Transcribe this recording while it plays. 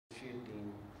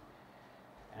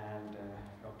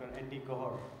Hindi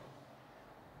Kaur,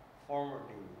 former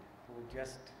dean, who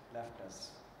just left us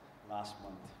last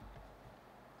month.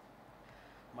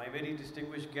 My very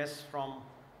distinguished guests from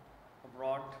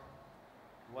abroad,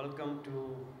 welcome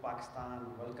to Pakistan,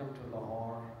 welcome to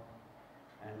Lahore,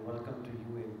 and welcome to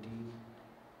UMT.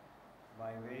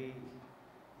 My very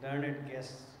learned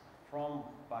guests from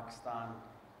Pakistan,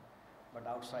 but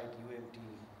outside UMT,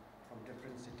 from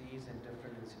different cities and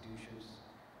different institutions.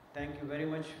 Thank you very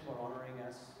much for honoring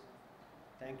us.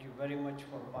 Thank you very much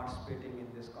for participating in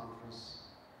this conference.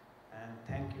 And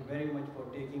thank you very much for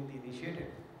taking the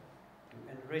initiative to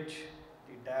enrich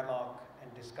the dialogue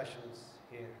and discussions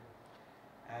here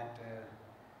at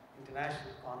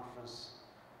International Conference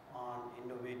on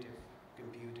Innovative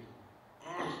Computing.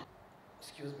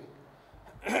 Excuse me.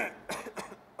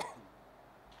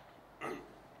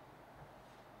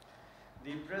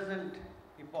 The present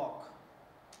epoch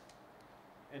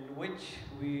in which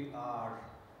we are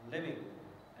living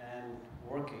and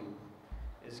working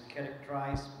is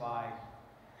characterized by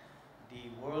the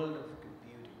world of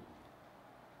computing.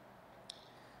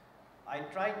 I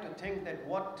try to think that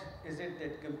what is it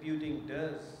that computing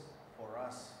does for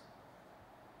us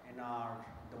in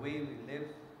the way we live,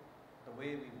 the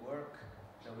way we work,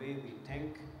 the way we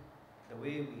think, the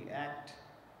way we act,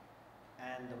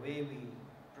 and the way we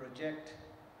project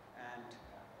and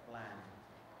plan.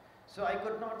 So I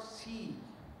could not see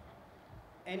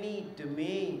any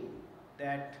domain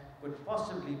that could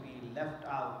possibly be left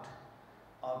out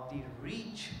of the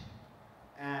reach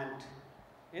and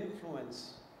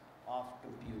influence of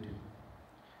computing.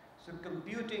 So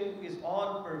computing is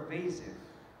all pervasive.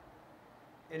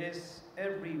 It is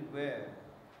everywhere.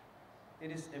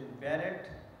 It is embedded,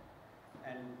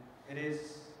 and it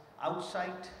is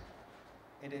outside,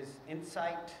 it is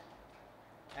inside,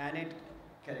 and it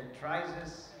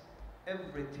characterizes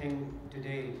everything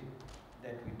today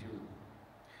that we do.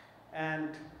 And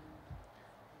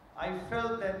I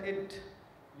felt that it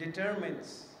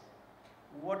determines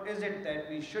what is it that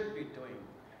we should be doing.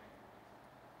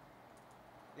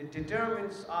 It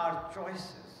determines our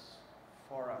choices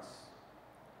for us.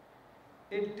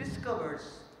 It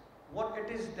discovers what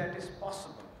it is that is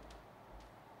possible.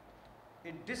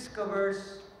 It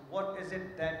discovers what is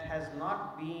it that has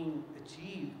not been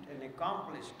achieved and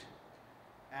accomplished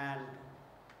and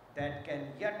that can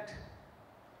yet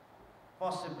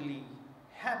possibly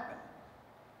happen.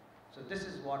 So this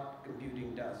is what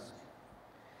computing does.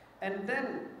 And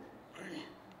then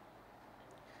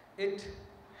it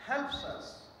helps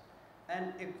us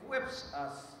and equips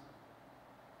us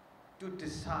to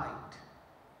decide,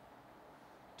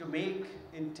 to make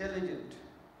intelligent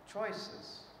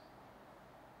choices.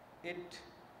 It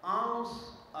arms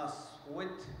us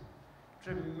with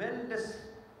tremendous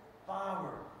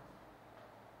power,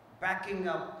 backing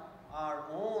up our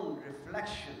own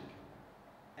reflection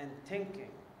and thinking,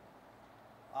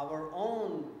 our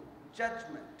own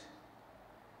judgment,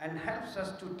 and helps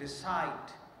us to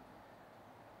decide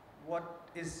what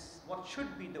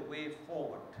should be the way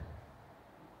forward,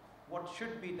 what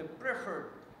should be the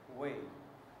preferred way,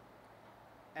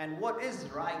 and what is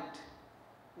right,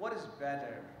 what is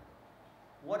better,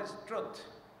 what is truth.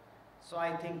 So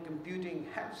I think computing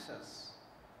helps us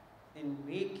in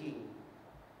making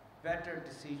better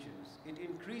decisions. It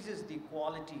increases the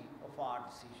quality of our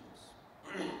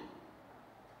decisions.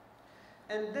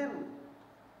 And then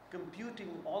computing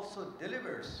also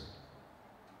delivers.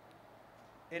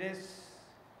 It is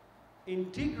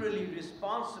integrally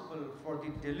responsible for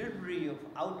the delivery of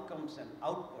outcomes and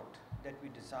output that we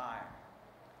desire,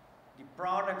 the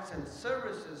products and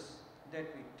services that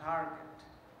we target.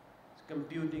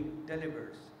 Computing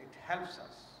delivers, it helps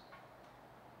us.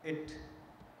 It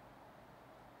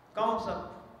comes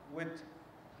up with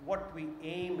what we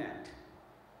aim at,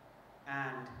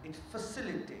 and it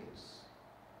facilitates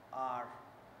our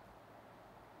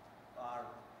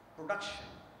production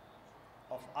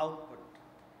of output.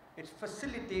 It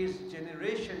facilitates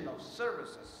generation of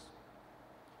services.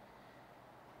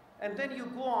 And then you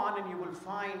go on and you will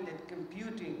find that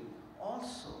computing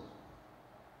also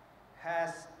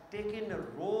has taken a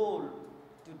role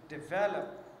to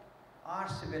develop our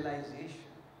civilization,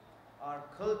 our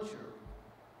culture.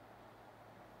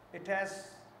 It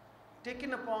has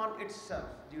taken upon itself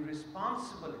the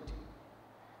responsibility,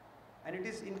 and it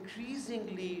is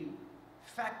increasingly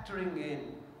factoring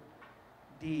in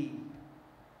the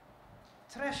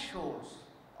thresholds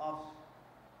of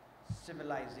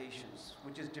civilizations,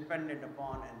 which is dependent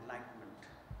upon enlightenment,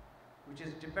 which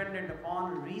is dependent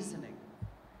upon reasoning,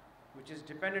 which is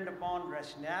dependent upon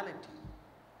rationality,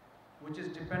 which is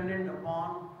dependent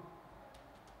upon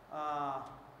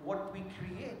what we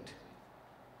create.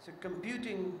 So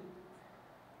computing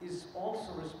is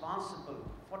also responsible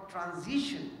for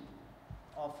transition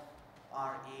of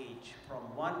our age from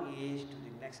one age to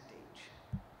the next age,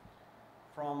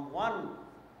 from one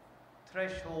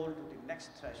threshold to the next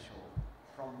threshold,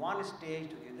 from one stage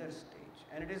to the other stage.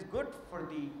 And it is good for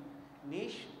the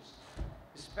nations,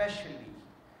 especially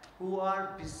who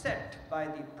are beset by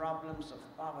the problems of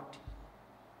poverty,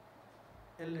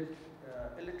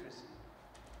 illiteracy,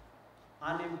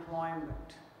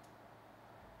 unemployment,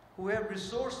 who have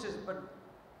resources but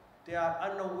they are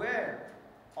unaware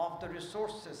of the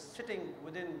resources sitting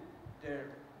within their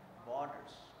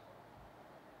borders,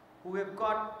 who have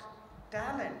got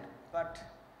talent but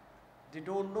they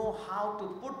don't know how to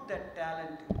put that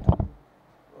talent into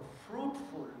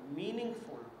fruitful,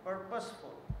 meaningful,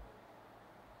 purposeful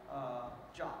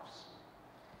jobs.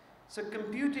 So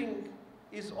computing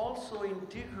is also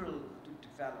integral to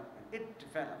development. It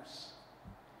develops.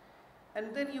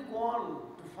 And then you go on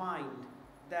to find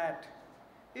that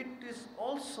it is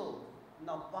also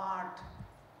now part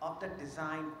of the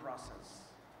design process.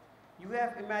 You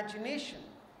have imagination,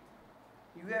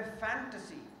 you have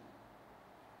fantasy,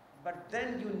 but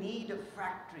then you need a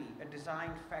factory, a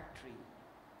design factory,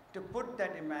 to put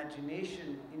that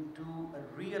imagination into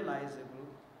a realizable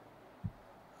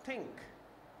thing.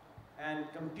 And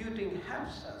computing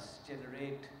helps us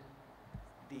generate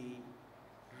the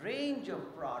range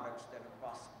of products that are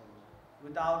possible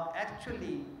without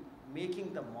actually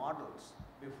making the models.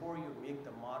 Before you make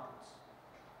the models,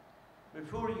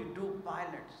 before you do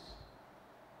pilots,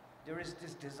 there is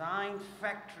this design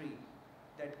factory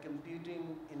that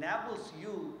computing enables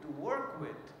you to work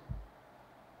with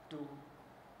to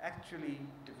actually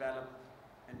develop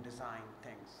and design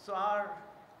things. So our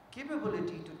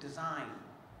capability to design,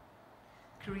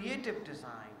 creative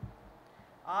design,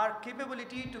 our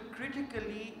capability to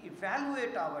critically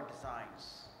evaluate our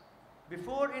designs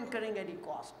before incurring any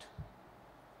cost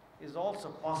is also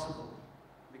possible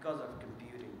because of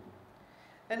computing.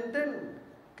 And then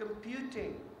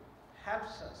computing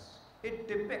helps us, it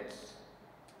depicts,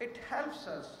 it helps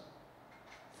us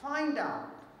find out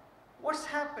what's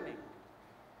happening,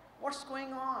 what's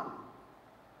going on,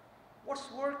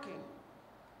 what's working,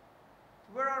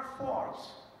 where are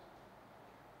faults,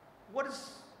 what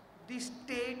is the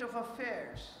state of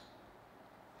affairs.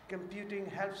 Computing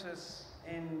helps us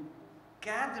in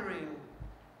gathering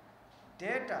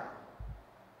data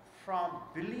from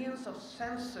billions of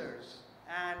sensors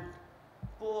and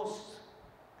posts,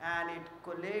 and it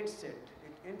collates it,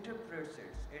 it interprets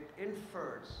it, it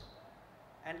infers,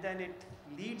 and then it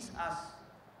leads us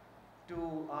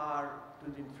to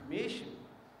the information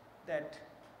that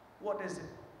what is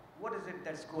it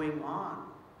that's going on,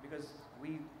 because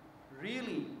we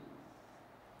really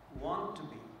want to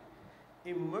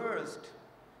be immersed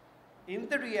in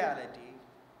the reality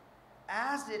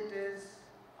as it is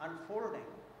unfolding,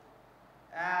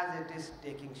 as it is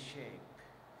taking shape.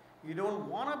 You don't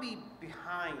want to be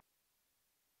behind.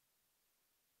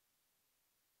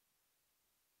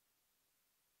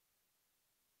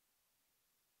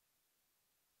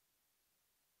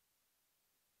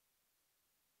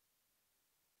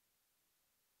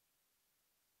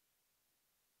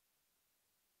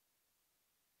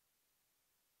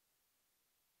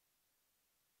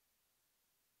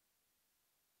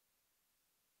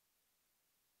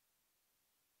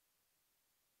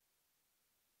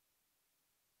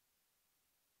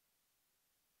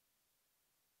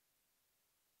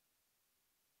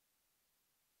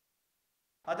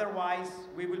 Otherwise,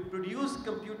 we will produce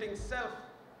computing self,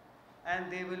 and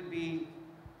they will be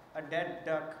a dead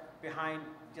duck behind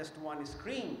just one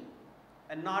screen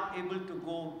and not able to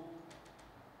go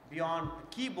beyond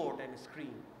a keyboard and a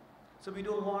screen. So we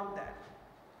don't want that.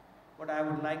 What I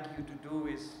would like you to do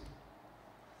is,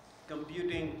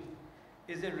 computing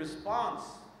is a response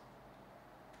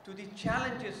to the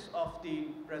challenges of the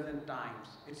present times.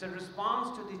 It's a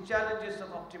response to the challenges of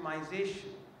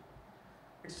optimization.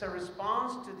 It's a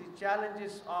response to the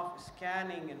challenges of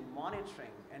scanning and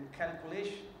monitoring and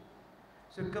calculation.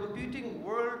 So computing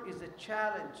world is a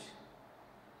challenge,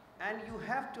 and you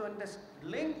have to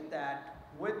link that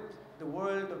with the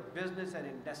world of business and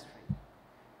industry.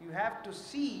 You have to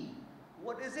see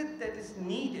what is it that is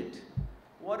needed,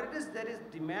 what it is that is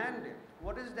demanded,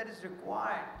 what is that is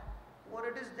required, what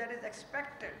it is that is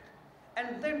expected,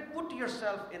 and then put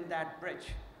yourself in that bridge,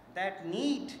 that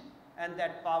need and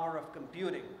that power of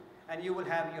computing, and you will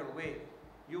have your way.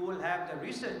 You will have the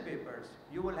research papers,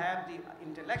 you will have the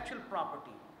intellectual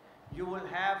property, you will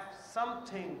have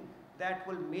something that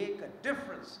will make a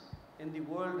difference in the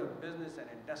world of business and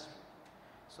industry.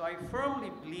 So I firmly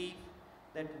believe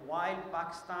that while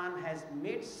Pakistan has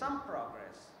made some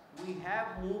progress, we have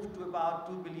moved to about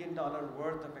 $2 billion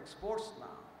worth of exports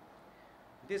now.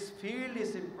 This field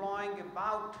is employing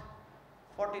about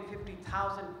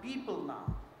 50,000 people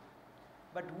now.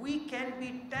 But we can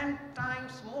be 10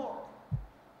 times more.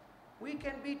 We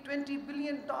can be $20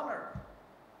 billion.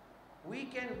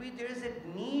 There is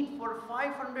a need for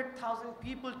 500,000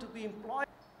 people to be employed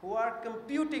who are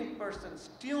computing persons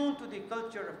tuned to the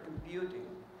culture of computing.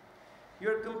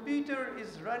 Your computer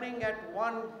is running at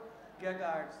 1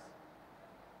 gigahertz,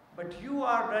 but you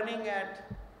are running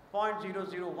at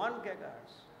 0.001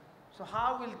 gigahertz. So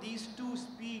how will these two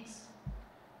speeds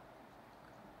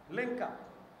link up?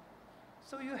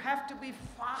 So you have to be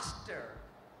faster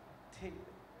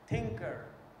thinker,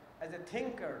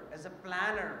 as a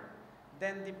planner,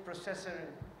 than the processor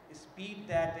speed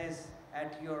that is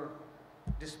at your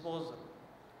disposal.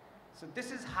 So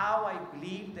this is how I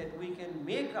believe that we can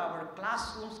make our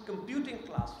classrooms computing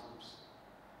classrooms,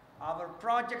 our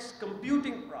projects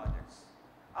computing projects,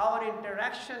 our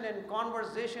interaction and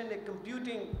conversation a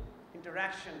computing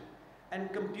interaction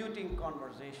and computing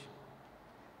conversation,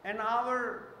 and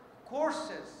our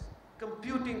courses,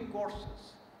 computing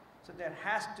courses. So there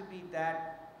has to be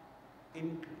that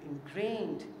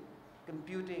ingrained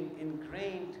computing,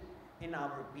 ingrained in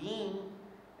our being,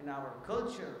 in our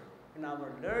culture, in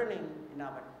our learning, in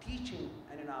our teaching,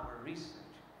 and in our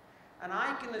research. And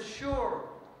I can assure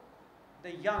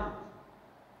the young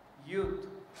youth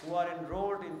who are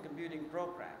enrolled in computing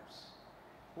programs,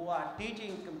 who are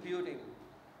teaching computing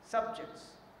subjects,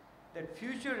 that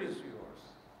future is yours,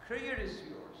 career is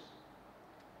yours,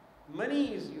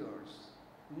 money is yours,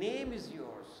 name is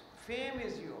yours, fame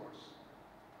is yours,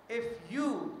 if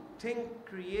you think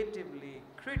creatively,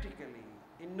 critically,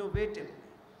 innovatively.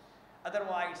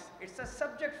 Otherwise, it's a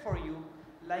subject for you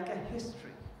like a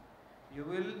history. You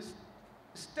will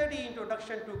study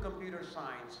Introduction to Computer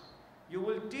Science, you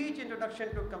will teach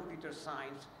Introduction to Computer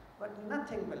Science, but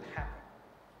nothing will happen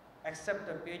except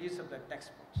the pages of the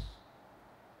textbooks.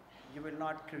 You will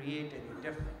not create any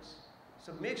difference.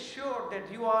 So make sure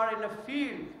that you are in a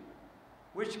field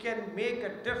which can make a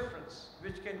difference,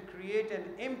 which can create an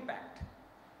impact.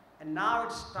 And now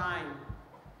it's time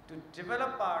to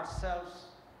develop ourselves,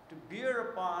 to bear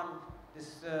upon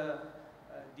this,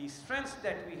 the strengths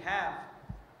that we have,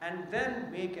 and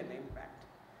then make an impact.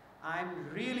 I'm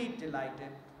really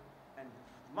delighted and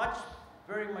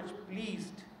very much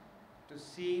pleased to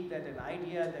see that an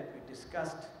idea that we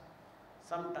discussed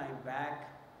some time back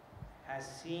has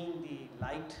seen the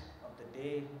light of the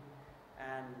day,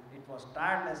 and it was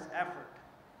tireless effort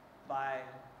by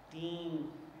team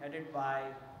headed by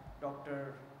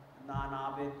Dr. Nan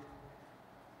Abid,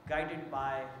 guided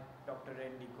by Dr.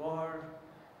 Randy Gohar,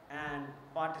 and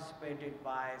participated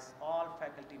by all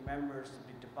faculty members of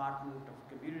the Department of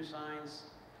Computer Science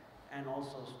and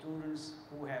also students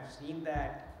who have seen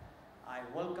that. I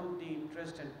welcome the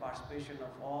interest and participation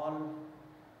of all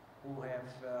who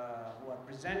are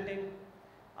presenting.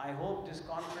 I hope this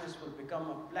conference will become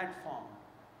a platform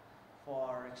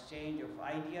for exchange of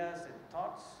ideas and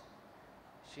thoughts,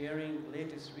 sharing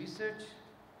latest research,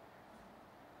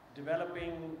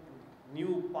 developing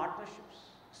new partnerships,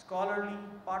 scholarly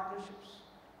partnerships,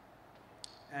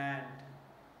 and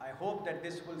I hope that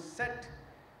this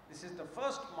is the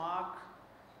first mark,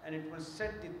 and it will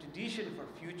set the tradition for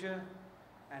future,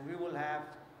 and we will have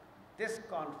this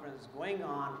conference going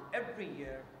on every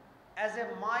year as a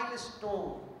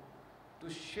milestone to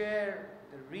share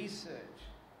the research,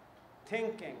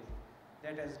 thinking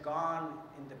that has gone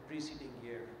in the preceding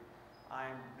year. I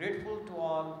am grateful to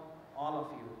all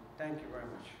of you. Thank you very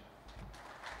much.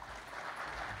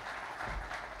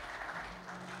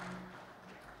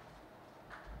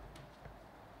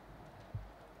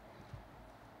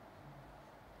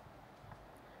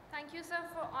 Thank you, sir,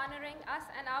 for honoring us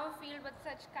and our field with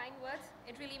such kind words.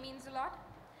 It really means a lot.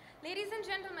 Ladies and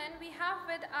gentlemen, we have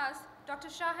with us Dr.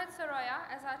 Shahid Saroya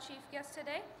as our chief guest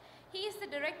today. He is the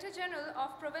Director General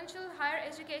of Provincial Higher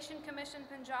Education Commission,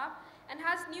 Punjab, and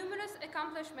has numerous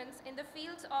accomplishments in the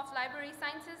fields of library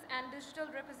sciences and digital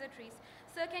repositories.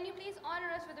 Sir, can you please honor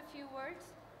us with a few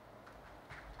words?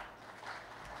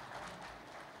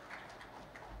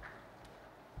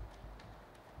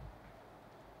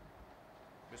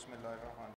 Bismillahirrahmanirrahim.